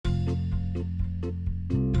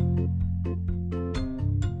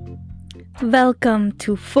Welcome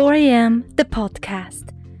to 4am, the podcast.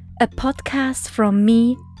 A podcast from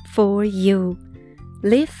me for you.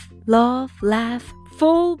 Live, love, laugh,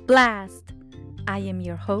 full blast. I am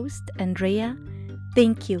your host, Andrea.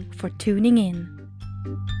 Thank you for tuning in.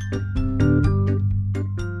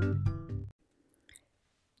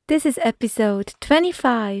 This is episode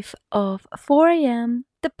 25 of 4am,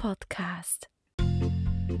 the podcast.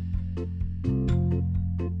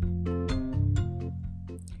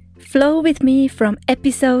 Flow with me from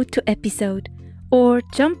episode to episode, or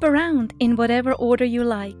jump around in whatever order you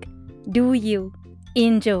like. Do you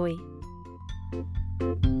enjoy?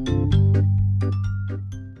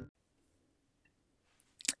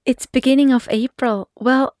 It's beginning of April,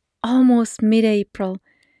 well, almost mid-April.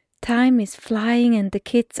 Time is flying and the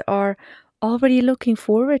kids are already looking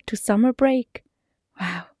forward to summer break.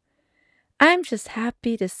 Wow. I'm just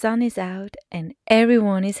happy the sun is out and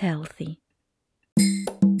everyone is healthy.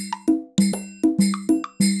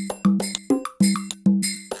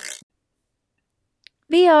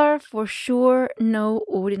 We are for sure no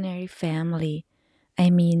ordinary family. I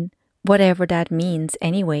mean, whatever that means,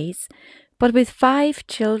 anyways. But with 5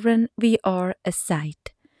 children, we are a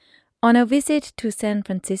sight. On a visit to San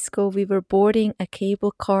Francisco, we were boarding a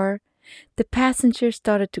cable car. The passengers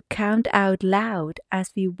started to count out loud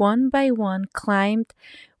as we one by one climbed,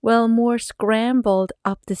 more scrambled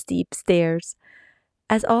up the steep stairs.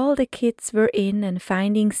 As all the kids were in and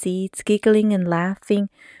finding seats, giggling and laughing,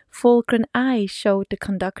 Volker and I showed the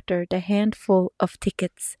conductor the handful of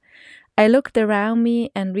tickets. I looked around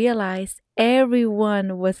me and realized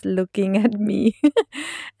everyone was looking at me.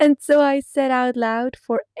 And so I said out loud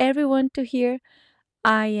for everyone to hear,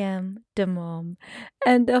 I am the mom.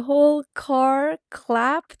 And the whole car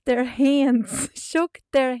clapped their hands, shook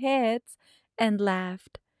their heads, and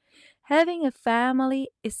laughed. Having a family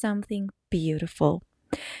is something beautiful.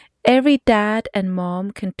 Every dad and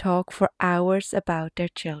mom can talk for hours about their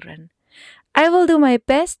children. I will do my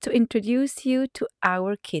best to introduce you to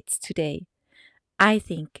our kids today. I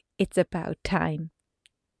think it's about time.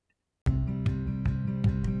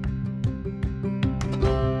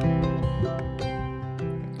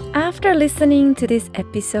 After listening to this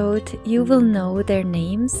episode, you will know their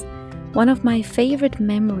names, one of my favorite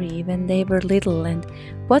memories when they were little and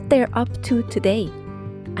what they're up to today.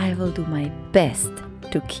 I will do my best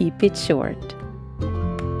to keep it short.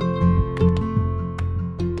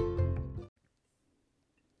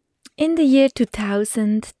 In the year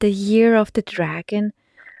 2000, the year of the dragon,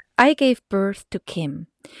 I gave birth to Kim.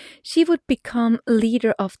 She would become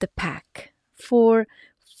leader of the pack. For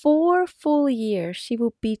 4 full years, she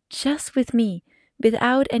would be just with me,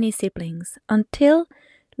 without any siblings, until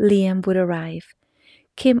Liam would arrive.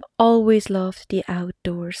 Kim always loved the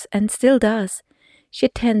outdoors and still does. She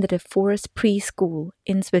attended a forest preschool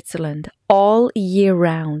in Switzerland all year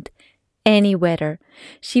round, any weather.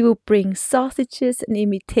 She would bring sausages and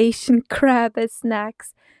imitation crab as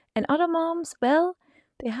snacks, and other moms,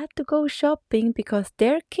 they had to go shopping because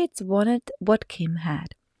their kids wanted what Kim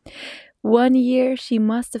had. One year, she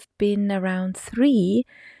must have been around 3.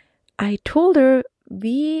 I told her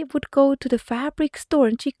we would go to the fabric store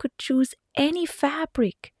and she could choose any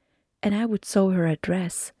fabric, and I would sew her a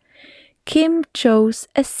dress. Kim chose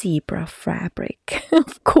a zebra fabric.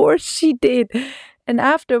 Of course she did. And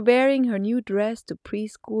after wearing her new dress to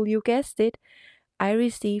preschool, you guessed it, I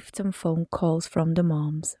received some phone calls from the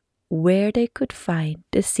moms where they could find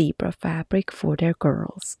the zebra fabric for their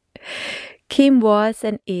girls. Kim was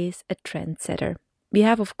and is a trendsetter. We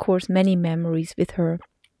have, of course, many memories with her.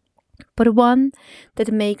 But one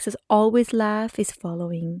that makes us always laugh is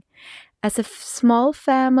following. As a small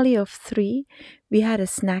family of 3, we had a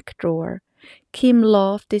snack drawer. Kim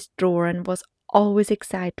loved this drawer and was always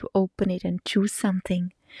excited to open it and choose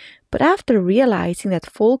something. But after realizing that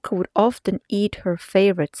Volker would often eat her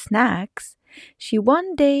favorite snacks, she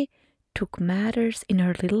one day took matters in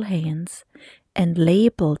her little hands and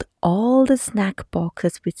labeled all the snack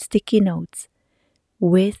boxes with sticky notes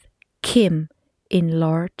with Kim in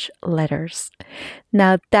large letters.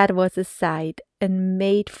 Now that was a sight and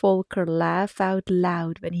made Volker laugh out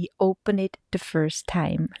loud when he opened it the first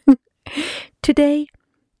time. Today,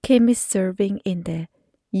 Kim is serving in the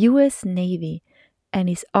US Navy and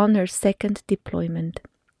is on her 2nd deployment.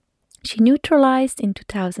 She neutralized in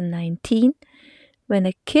 2019. When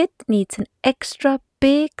a kid needs an extra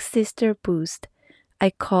big sister boost, I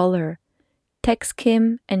call her, text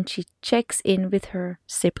Kim, and she checks in with her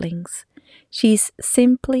siblings. She's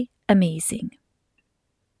simply amazing.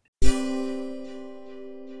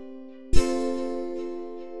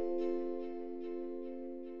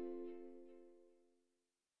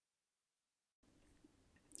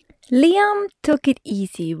 Liam took it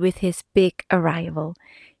easy with his big arrival.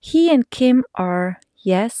 He and Kim are,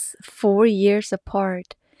 yes, 4 years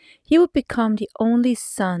apart. He would become the only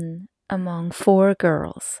son among four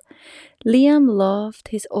girls. Liam loved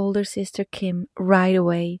his older sister Kim right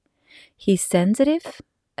away. He's sensitive,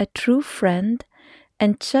 a true friend,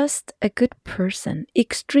 and just a good person,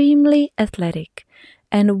 extremely athletic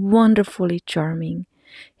and wonderfully charming.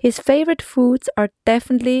 His favorite foods are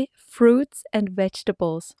definitely fruits and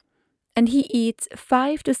vegetables, and he eats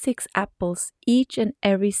 5 to 6 apples each and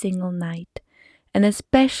every single night, and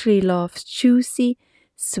especially loves juicy,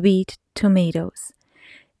 sweet tomatoes.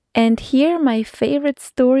 And here my favorite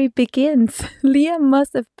story begins. Liam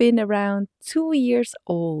must have been around 2 years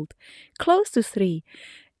old, close to three.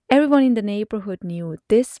 Everyone in the neighborhood knew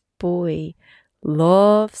this boy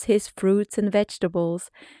loves his fruits and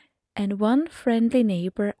vegetables. And one friendly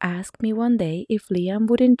neighbor asked me one day if Liam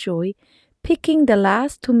would enjoy picking the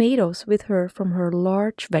last tomatoes with her from her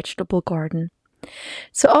large vegetable garden.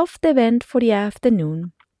 So off they went for the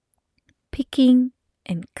afternoon, picking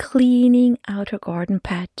and cleaning out her garden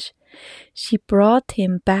patch. She brought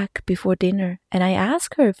him back before dinner, and I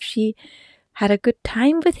asked her if she had a good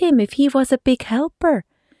time with him, if he was a big helper.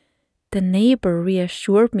 The neighbor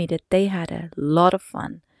reassured me that they had a lot of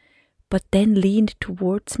fun, but then leaned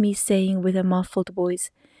towards me, saying with a muffled voice,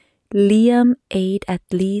 Liam ate at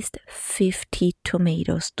least 50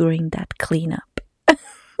 tomatoes during that cleanup.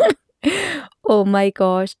 Oh my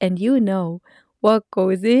gosh, and you know, what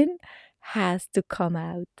goes in has to come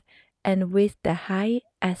out. And with the high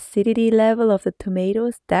acidity level of the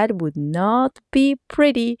tomatoes, that would not be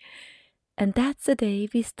pretty. And that's the day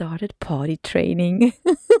we started potty training.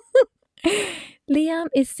 Liam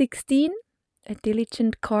is 16, a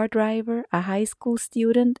diligent car driver, a high school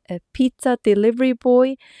student, a pizza delivery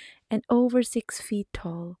boy, and over 6 feet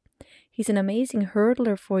tall. He's an amazing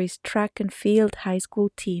hurdler for his track and field high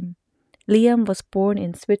school team. Liam was born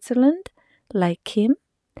in Switzerland, like Kim.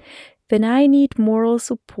 When I need moral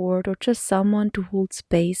support or just someone to hold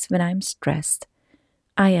space when I'm stressed,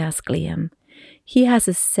 I ask Liam. He has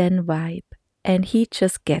a Zen vibe and he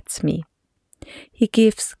just gets me. He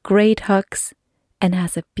gives great hugs and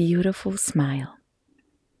has a beautiful smile.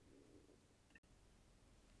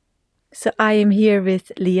 So I am here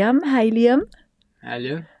with Liam. Hi, Liam.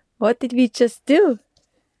 Hello. What did we just do?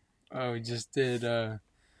 Oh, we just did a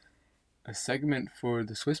segment for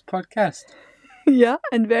the Swiss podcast. Yeah,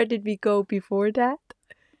 and where did we go before that?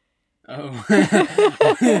 Oh,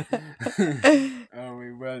 oh,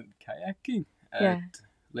 we went kayaking at Yeah.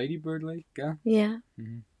 Ladybird Lake. Yeah. Yeah.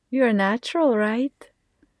 Mhm. You're natural, right?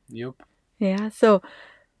 Yep. Yeah. So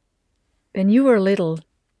when you were little,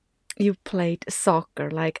 you played soccer.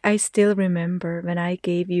 Like I still remember when I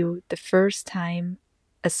gave you the first time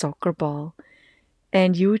a soccer ball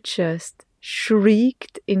and you just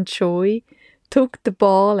shrieked in joy, took the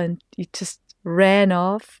ball and you just ran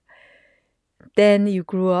off. Then you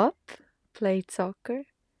grew up, played soccer.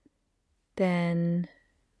 Then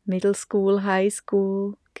middle school, high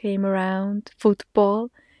school came around,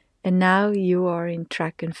 football, and now you are in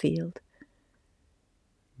track and field.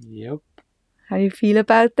 Yep. How do you feel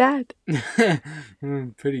about that?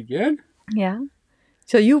 Pretty good. Yeah.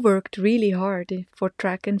 So you worked really hard for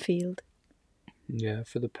track and field. Yeah,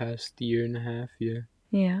 for the past year and a half. Yeah.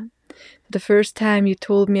 Yeah. The first time you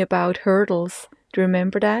told me about hurdles, do you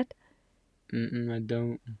remember that? I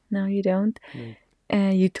don't. No, you don't. No.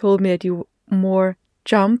 You told me that you more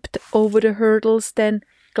jumped over the hurdles than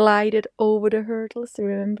glided over the hurdles. Do you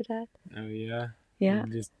remember that? Oh yeah. Yeah.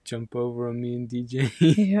 You just jump over on me and DJ.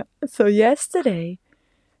 Yeah. So yesterday,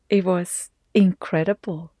 it was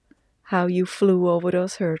incredible how you flew over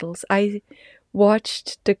those hurdles. I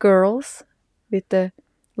watched the girls with the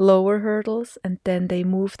lower hurdles and then they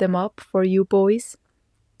moved them up for you boys.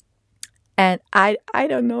 And I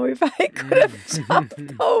don't know if I could have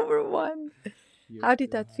jumped over one. You're How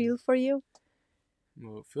did that flying. feel for you?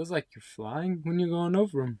 Well, it feels like you're flying when you're going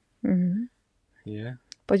over them. Hmm. Yeah.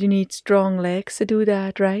 But you need strong legs to do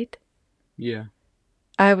that, right? Yeah.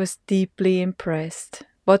 I was deeply impressed.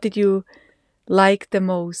 What did you like the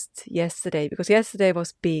most yesterday? Because yesterday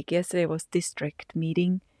was big. Yesterday was district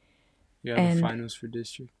meeting. Yeah, And the finals for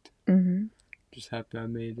district. Mhm. Just happy I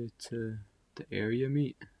made it to the area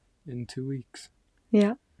meet in 2 weeks.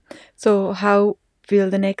 Yeah. So how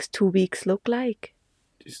will the next 2 weeks look like?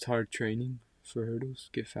 Just hard training for hurdles,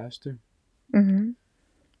 get faster. Hmm.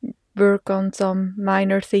 Work on some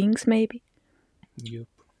minor things, maybe. Yep.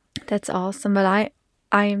 That's awesome. Well,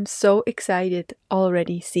 I am so excited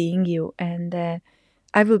already seeing you, and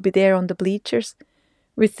I will be there on the bleachers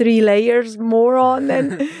with 3 layers more on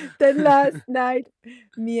than last night.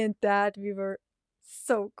 Me and Dad, we were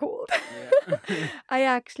so cold. Yeah. I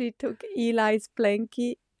actually took Eli's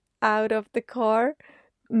blankie out of the car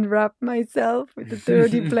and wrapped myself with the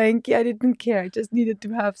dirty blankie. I didn't care. I just needed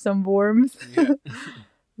to have some warmth. Yeah.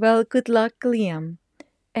 Well, good luck, Liam.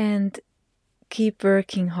 And keep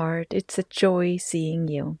working hard. It's a joy seeing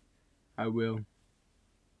you. I will.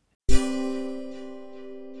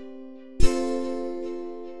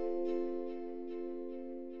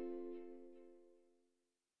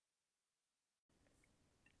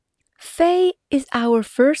 Faye is our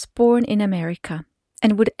firstborn in America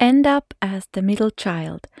and would end up as the middle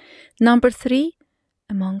child, number 3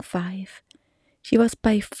 among 5. She was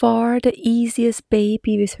by far the easiest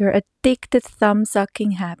baby with her addicted thumb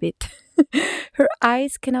sucking habit. Her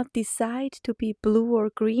eyes cannot decide to be blue or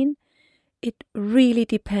green. It really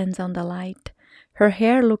depends on the light. Her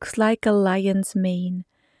hair looks like a lion's mane.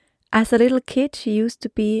 As a little kid, she used to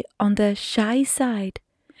be on the shy side.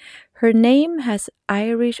 Her name has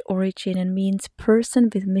Irish origin and means person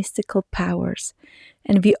with mystical powers,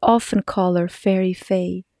 and we often call her Fairy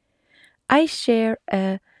Faye. I share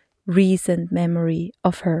a recent memory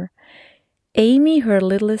of her. Amy, her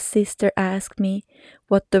littlest sister, asked me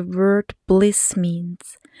what the word bliss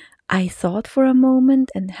means. I thought for a moment,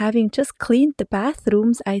 and having just cleaned the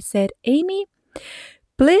bathrooms, I said, Amy,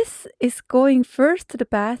 bliss is going first to the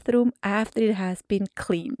bathroom after it has been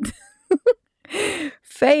cleaned.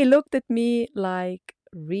 Faye looked at me like,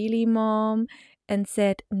 really, Mom? And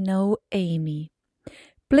said, no, Amy.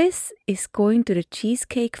 Bliss is going to the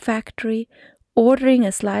Cheesecake Factory, ordering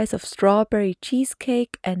a slice of strawberry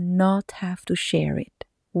cheesecake and not have to share it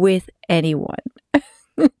with anyone.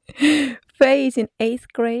 Faye is in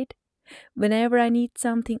 8th grade. Whenever I need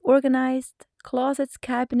something organized, closets,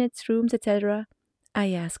 cabinets, rooms, etc.,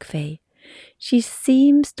 I ask Faye. She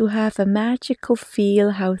seems to have a magical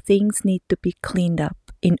feel how things need to be cleaned up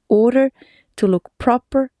in order to look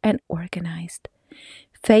proper and organized.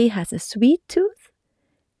 Faye has a sweet tooth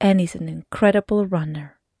and is an incredible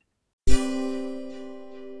runner.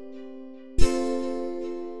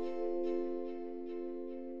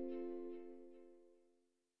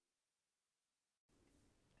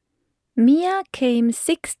 Mia came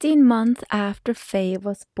 16 months after Faye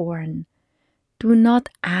was born. Do not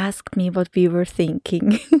ask me what we were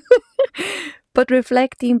thinking. But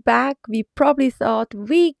reflecting back, we probably thought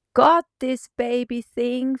we got this baby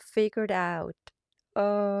thing figured out.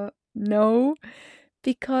 No,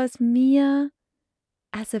 because Mia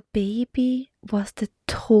as a baby was the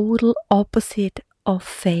total opposite of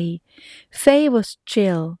Faye. Faye was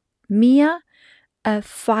chill. Mia, a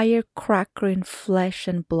firecracker in flesh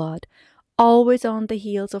and blood, always on the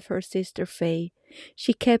heels of her sister Faye.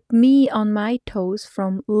 She kept me on my toes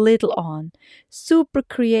from little on, super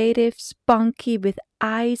creative, spunky, with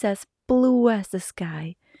eyes as blue as the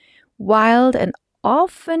sky, wild and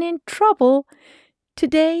often in trouble.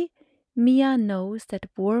 Today, Mia knows that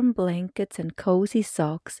warm blankets and cozy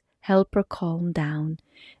socks help her calm down,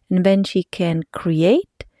 and when she can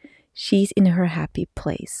create, she's in her happy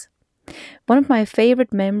place. One of my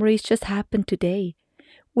favorite memories just happened today.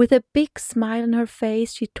 With a big smile on her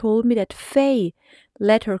face, she told me that Faye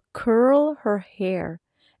let her curl her hair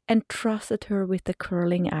and trusted her with the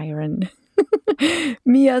curling iron.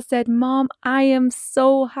 Mia said, Mom, I am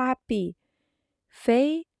so happy.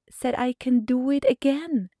 Faye said I can do it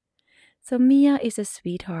again. So Mia is a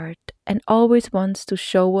sweetheart and always wants to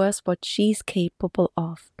show us what she's capable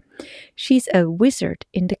of. She's a wizard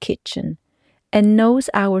in the kitchen and knows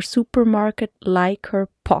our supermarket like her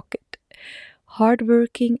pocket.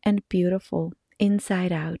 Hardworking and beautiful,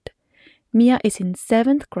 inside out. Mia is in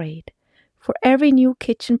 7th grade. For every new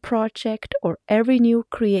kitchen project or every new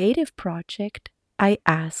creative project, I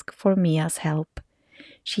ask for Mia's help.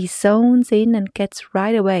 She zones in and gets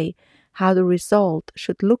right away how the result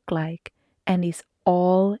should look like and is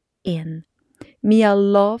all in. Mia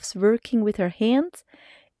loves working with her hands,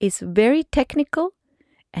 is very technical,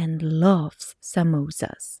 and loves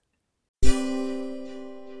samosas.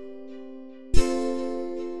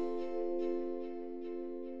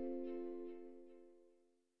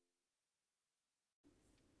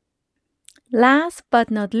 Last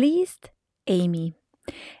but not least, Amy.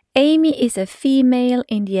 Amy is a female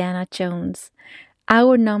Indiana Jones,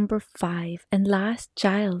 our number 5 and last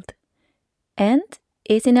child, and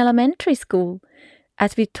is in elementary school.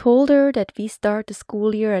 As we told her that we start the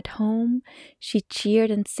school year at home, she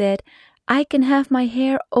cheered and said, I can have my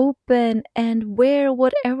hair open and wear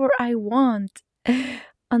whatever I want.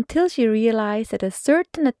 Until she realized that a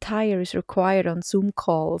certain attire is required on Zoom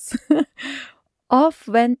calls. Off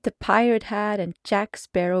went the pirate hat and Jack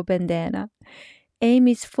Sparrow bandana.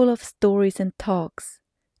 Amy's full of stories and talks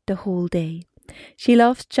the whole day. She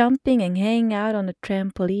loves jumping and hanging out on a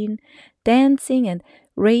trampoline, dancing and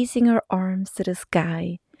raising her arms to the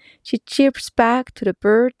sky. She chirps back to the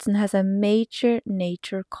birds and has a major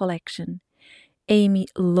nature collection. Amy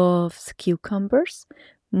loves cucumbers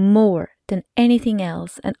more than anything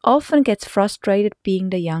else and often gets frustrated being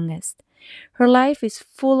the youngest. Her life is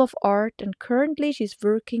full of art and currently she's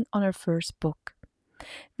working on her first book.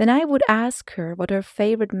 When I would ask her what her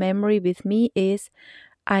favorite memory with me is,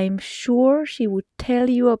 I'm sure she would tell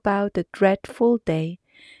you about the dreadful day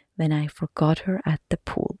when I forgot her at the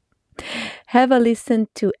pool. Have a listen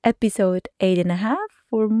to episode 8.5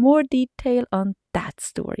 for more detail on that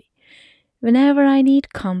story. Whenever I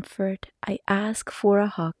need comfort, I ask for a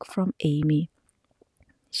hug from Amy.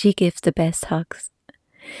 She gives the best hugs.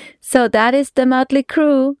 So that is the Motley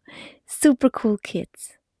Crew. Super cool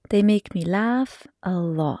kids. They make me laugh a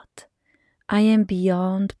lot. I am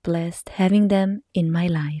beyond blessed having them in my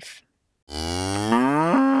life.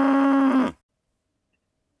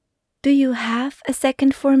 Do you have a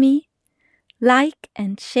second for me? Like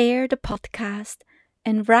and share the podcast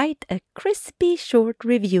and write a crispy short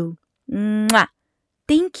review. Mwah!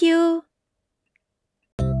 Thank you!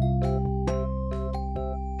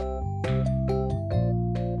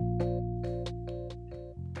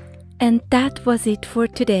 And that was it for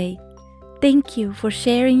today. Thank you for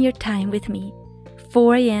sharing your time with me.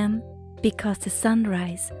 4 a.m. because the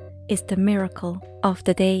sunrise is the miracle of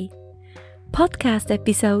the day. Podcast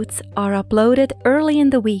episodes are uploaded early in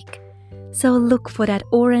the week, so look for that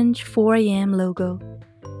orange 4 a.m. logo.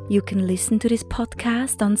 You can listen to this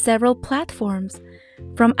podcast on several platforms,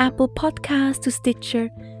 from Apple Podcasts to Stitcher,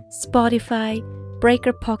 Spotify,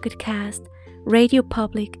 Breaker Pocket Cast, Radio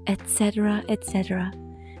Public, etc., etc.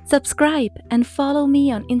 Subscribe and follow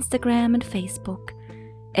me on Instagram and Facebook.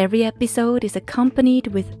 Every episode is accompanied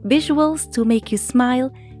with visuals to make you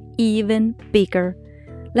smile even bigger.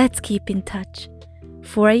 Let's keep in touch.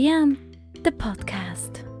 4 a.m. the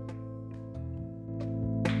podcast.